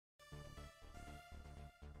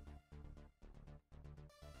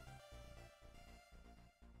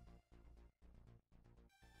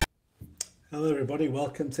Hello everybody,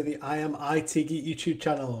 welcome to the I Am IT Geek YouTube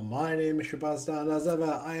channel. My name is Shabazz, and as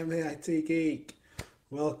ever, I am the IT Geek.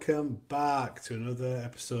 Welcome back to another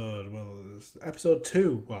episode. Well, it's episode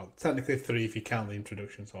 2. Well, technically 3 if you count the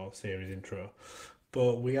introduction or series intro.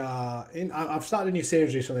 But we are in. I've started a new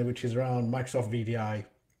series recently, which is around Microsoft VDI.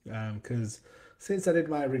 Because since I did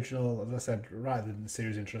my original, as I said, right in the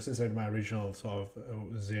series intro, since I did my original sort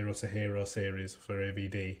of Zero to Hero series for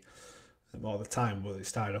AVD, all the time, but it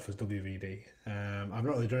started off as WVD. I've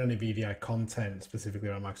not really done any VDI content specifically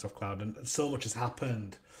around Microsoft Cloud, and so much has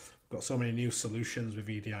happened. We've got so many new solutions with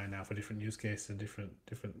VDI now for different use cases and different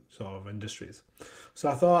sort of industries. So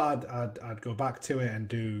I thought I'd go back to it and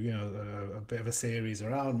do a bit of a series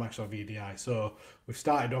around Microsoft VDI. So we've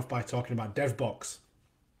started off by talking about DevBox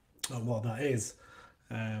and what that is.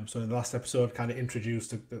 So in the last episode, kind of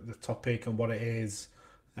introduced the topic and what it is.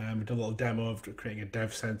 We did a little demo of creating a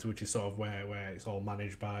dev center, which is sort of where it's all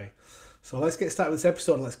managed by. So let's get started with this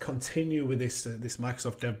episode and let's continue with this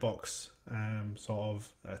Microsoft DevBox sort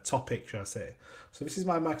of topic, shall I say. So this is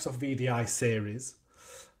my Microsoft VDI series.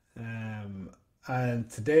 And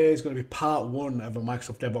today is going to be part 1 of a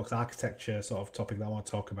Microsoft DevBox architecture sort of topic that I want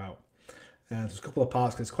to talk about. And there's a couple of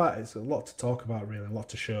parts because it's a lot to talk about, really, a lot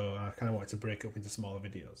to show. I kind of wanted to break up into smaller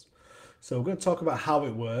videos. So we're going to talk about how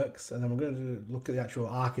it works, and then we're going to look at the actual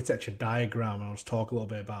architecture diagram, and I'll just talk a little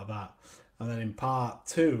bit about that. And then in part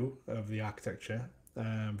 2 of the architecture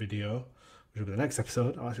video, which will be the next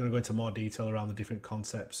episode, I'm actually going to go into more detail around the different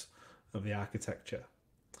concepts of the architecture.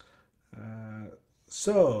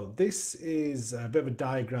 So this is a bit of a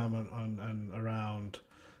diagram around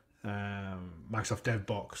Microsoft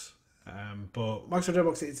DevBox. But Microsoft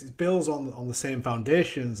DevBox it builds on the same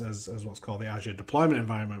foundations as what's called the Azure deployment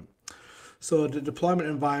environment. So the deployment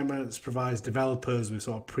environments provides developers with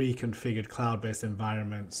sort of pre-configured cloud-based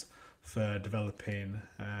environments for developing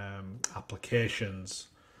applications.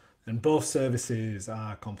 And both services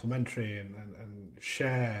are complementary and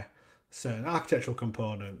share certain architectural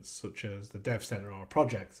components such as the dev center or a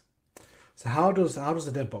project. So how does the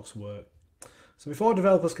DevBox work? So before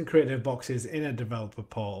developers can create dev boxes in a developer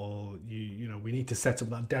portal, we need to set up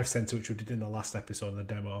that dev center, which we did in the last episode in the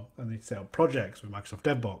demo, and we need to set up projects with Microsoft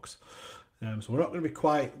DevBox. So we're not going to be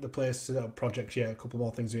quite the place to set up projects yet. A couple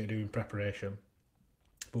more things we need to do in preparation,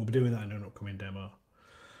 but we'll be doing that in an upcoming demo.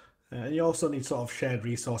 And you also need sort of shared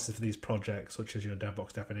resources for these projects, such as your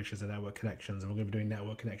DevBox definitions and network connections. And we're going to be doing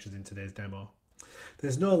network connections in today's demo.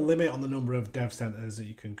 There's no limit on the number of dev centers that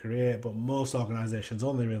you can create, but most organizations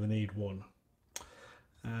only really need one.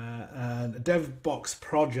 And a DevBox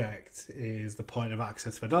project is the point of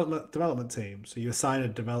access for development team. So you assign a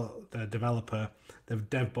developer the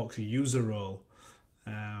DevBox user role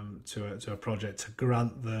to a project to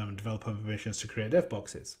grant them developer permissions to create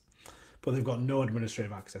DevBoxes, but they've got no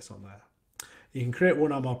administrative access on there. You can create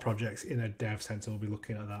one or more projects in a dev center. We'll be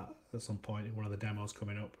looking at that at some point in one of the demos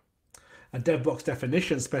coming up. A DevBox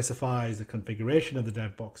definition specifies the configuration of the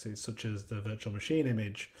DevBoxes, such as the virtual machine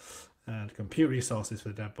image and compute resources for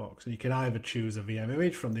the DevBox. And you can either choose a VM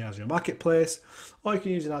image from the Azure Marketplace, or you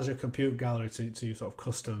can use an Azure Compute Gallery to use sort of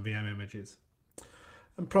custom VM images.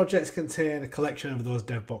 And projects contain a collection of those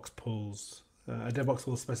DevBox pools. A DevBox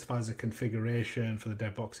pool specifies a configuration for the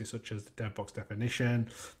DevBoxes, such as the DevBox definition,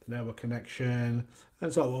 the network connection,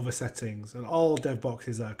 and sort of other settings. And all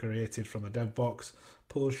DevBoxes that are created from the DevBox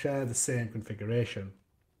pool share the same configuration.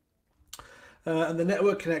 And the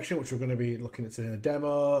network connection, which we're going to be looking at in the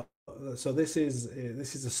demo, so this is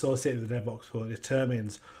associated with the DevBox pool. It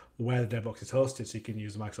determines where the DevBox is hosted, so you can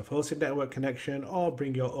use the Microsoft hosted network connection or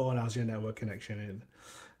bring your own Azure network connection in.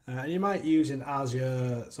 And you might use an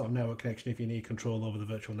Azure sort of network connection if you need control over the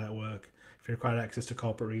virtual network, if you require access to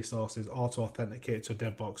corporate resources, or to authenticate to a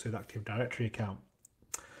DevBox with Active Directory account.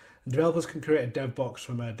 And developers can create a DevBox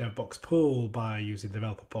from a DevBox pool by using the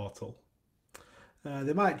developer portal.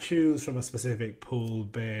 They might choose from a specific pool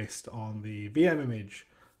based on the VM image,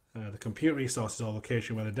 the compute resources or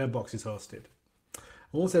location where the DevBox is hosted.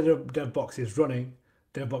 And once the DevBox is running,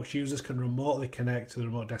 DevBox users can remotely connect to the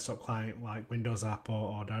remote desktop client like Windows app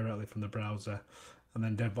or directly from the browser. And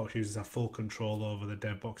then DevBox users have full control over the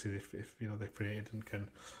DevBoxes if they've created and can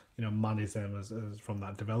manage them as from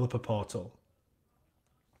that developer portal.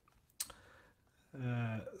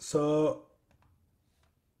 So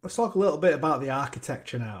let's talk a little bit about the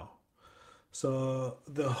architecture now. So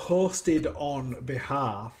the hosted on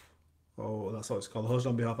behalf, that's what it's called, the hosted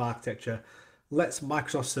on behalf architecture, lets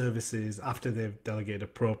Microsoft services, after they've delegated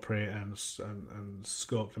appropriate and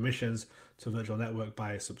scoped permissions to a virtual network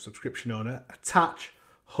by a subscription owner, attach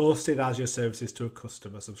hosted Azure services to a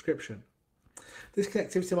customer subscription. This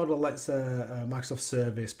connectivity model lets a Microsoft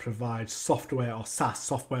service provide software or SaaS,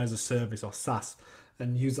 software as a service or SaaS,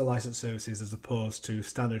 and user license services as opposed to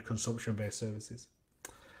standard consumption-based services.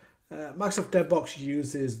 Microsoft DevBox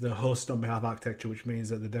uses the host on behalf architecture, which means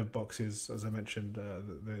that the DevBox is, as I mentioned,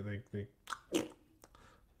 the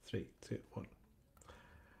 3, 2, 1.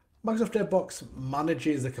 Microsoft DevBox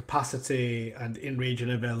manages the capacity and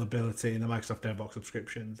in-region availability in the Microsoft DevBox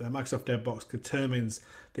subscriptions. Microsoft DevBox determines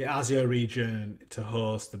the Azure region to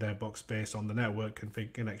host the DevBox based on the network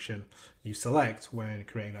config connection you select when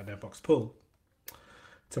creating that DevBox pool.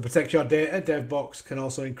 To protect your data, DevBox can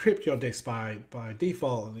also encrypt your disk by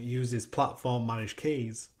default, and it uses platform managed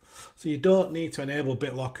keys. So you don't need to enable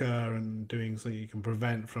BitLocker and doing so you can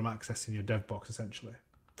prevent from accessing your DevBox essentially.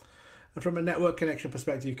 And from a network connection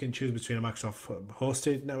perspective, you can choose between a Microsoft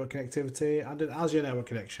hosted network connectivity and an Azure network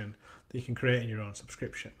connection that you can create in your own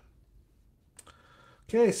subscription.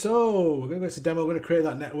 Okay, so we're going to go to demo. We're going to create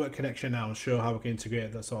that network connection now and show how we can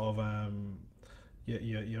integrate that sort of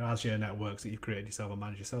your Azure networks that you've created yourself and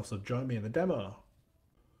manage yourself. So join me in the demo.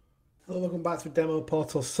 Hello, welcome back to the demo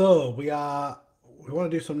portal. So we want to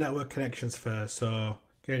do some network connections first. So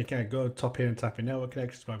again, you can go top here and type in network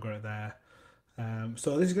connections. I've got it there.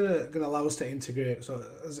 So this is going to allow us to integrate. So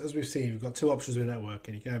as we've seen, we've got two options with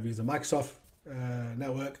networking. You can either use the Microsoft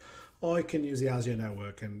network, or you can use the Azure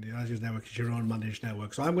network. And the Azure network is your own managed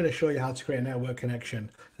network. So I'm going to show you how to create a network connection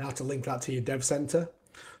and how to link that to your dev center.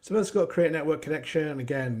 So let's go create network connection. And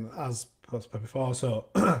again, as before, so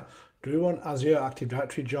do we want Azure Active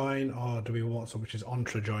Directory join, or do we want something which is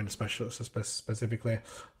Entra join specifically,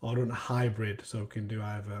 or do we want a hybrid? So we can do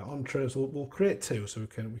either Entra. So we'll create two, so we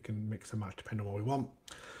can mix and match depending on what we want.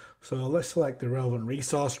 So let's select the relevant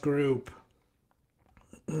resource group.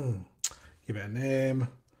 Give it a name.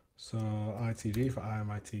 So ITG for I am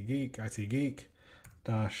IT Geek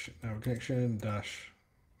dash network connection dash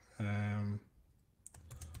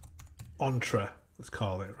Entra. Let's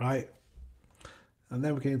call it, right? And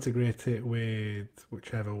then we can integrate it with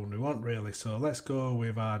whichever one we want, really. So let's go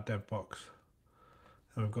with our DevBox.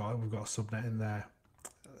 And we've got a subnet in there.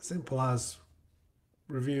 Simple as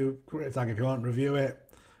review, create a tag if you want, review it,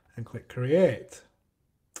 and click create.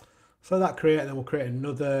 So that create, and then we'll create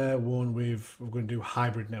another one we're going to do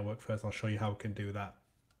hybrid network first. I'll show you how we can do that.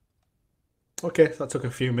 Okay, so that took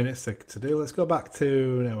a few minutes to do. Let's go back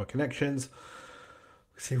to network connections.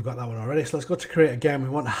 See, we've got that one already. So let's go to create again. We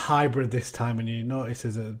want a hybrid this time, and you notice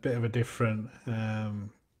there's a bit of a difference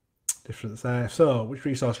there. So which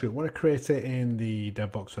resource group? I want to create it in the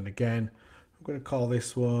DevBox one again. I'm going to call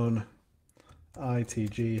this one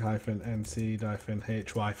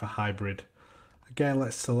ITG-NC-HY for hybrid. Again,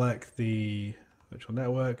 let's select the virtual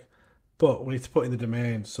network, but we need to put in the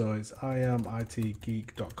domain. So it's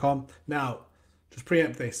iamitgeek.com. Now, just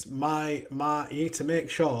preempt this. You need to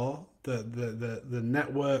make sure that the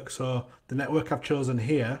network, so the network I've chosen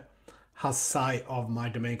here has sight of my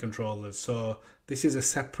domain controllers. So this is a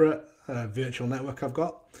separate virtual network I've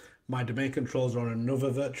got. My domain controllers are on another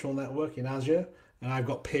virtual network in Azure, and I've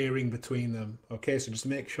got peering between them. Okay, so just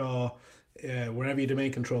make sure wherever your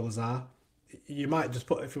domain controllers are, you might just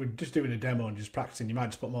put, if we were just doing a demo and just practicing, you might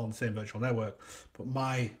just put them all on the same virtual network. But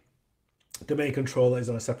my domain controller is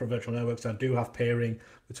on a separate virtual network, so I do have peering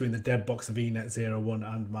between the DevBox VNet 01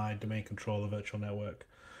 and my domain controller virtual network,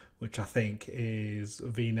 which I think is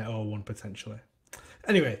VNet 01 potentially.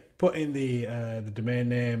 Anyway, put in the domain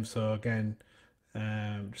name. So again,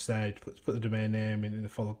 just say put the domain name in the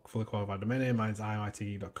fully qualified domain name. Mine's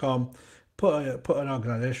iamitgeek.com. Put an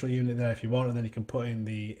organizational unit there if you want, and then you can put in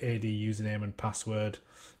the AD username and password.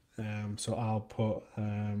 So I'll put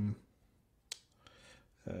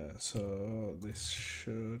so this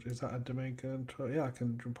is that a domain control? Yeah, I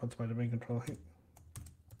can jump onto my domain control, I think.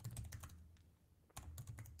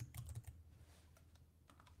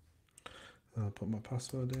 I'll put my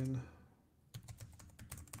password in.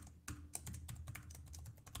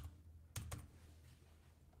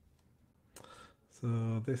 So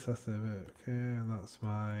this has to be okay, and that's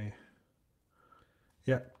my,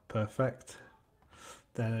 yep, perfect.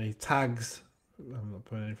 Then any tags, I'm not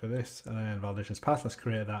putting any for this, and then validations path, let's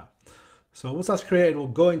create that. So once that's created, we'll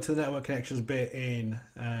go into the network connections bit in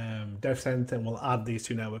Dev Center, and we'll add these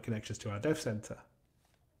two network connections to our Dev Center.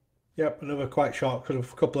 Yep, another quite short, a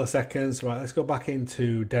couple of seconds. Right, let's go back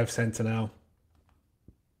into Dev Center now.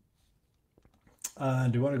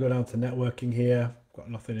 And we want to go down to networking here. Got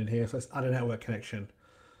nothing in here, so let's add a network connection.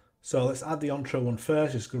 So let's add the Entra one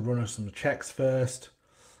first. Just going to run some checks first.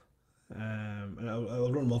 And I'll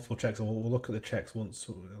run multiple checks, and we'll look at the checks once.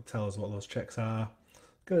 It'll tell us what those checks are.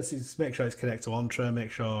 Going to make sure it's connected to Entra,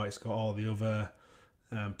 make sure it's got all the other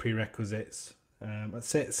prerequisites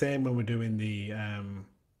Same when we're doing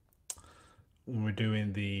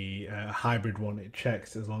the hybrid one, it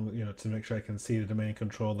checks as long, to make sure I can see the domain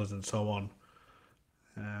controllers and so on.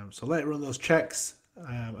 So let it run those checks,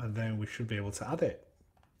 and then we should be able to add it.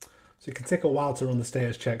 So it can take a while to run the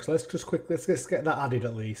status checks. So let's get that added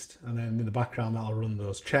at least, and then in the background that'll run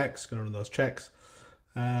those checks. Going to run those checks.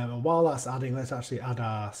 And while that's adding, let's actually add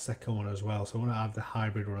our second one as well. So I want to add the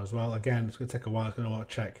hybrid one as well. Again, it's going to take a while. It's going to want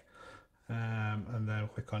to check, and then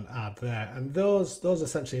click on add there. And those are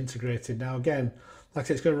essentially integrated. Now again, like I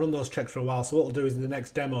said, it's going to run those checks for a while. So what we'll do is in the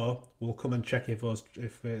next demo, we'll come and check if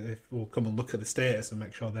we'll come and look at the status and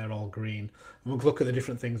make sure they're all green. And we'll look at the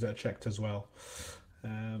different things that are checked as well.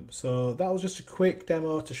 So that was just a quick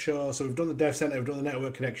demo to show. So we've done the dev center, we've done the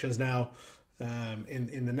network connections now.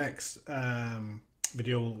 In the next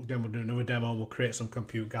video, then we'll do another demo. We'll create some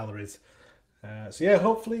compute galleries. So yeah,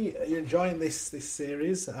 hopefully you're enjoying this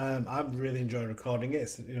series. I'm really enjoying recording it.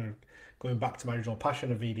 It's, going back to my original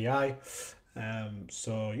passion of VDI.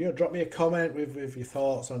 So drop me a comment with your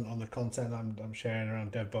thoughts on the content I'm sharing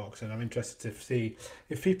around DevBox, and I'm interested to see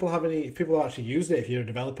if people have if people have actually used it. If you're a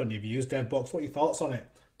developer and you've used DevBox, what are your thoughts on it?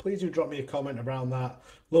 Please do drop me a comment around that.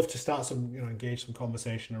 Love to start some, engage some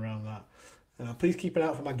conversation around that. Please keep an eye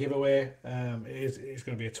out for my giveaway. It's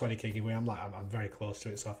going to be a 20k giveaway. I'm very close to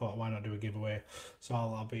it, so I thought, why not do a giveaway? So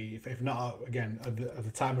I'll be, if not, again, at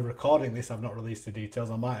the time of recording this, I've not released the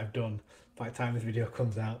details. I might have done by the time this video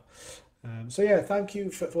comes out. So yeah, thank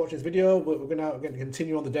you for watching this video. We're going to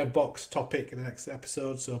continue on the DevBox topic in the next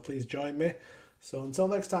episode, so please join me. So until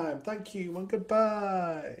next time, thank you and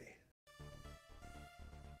goodbye.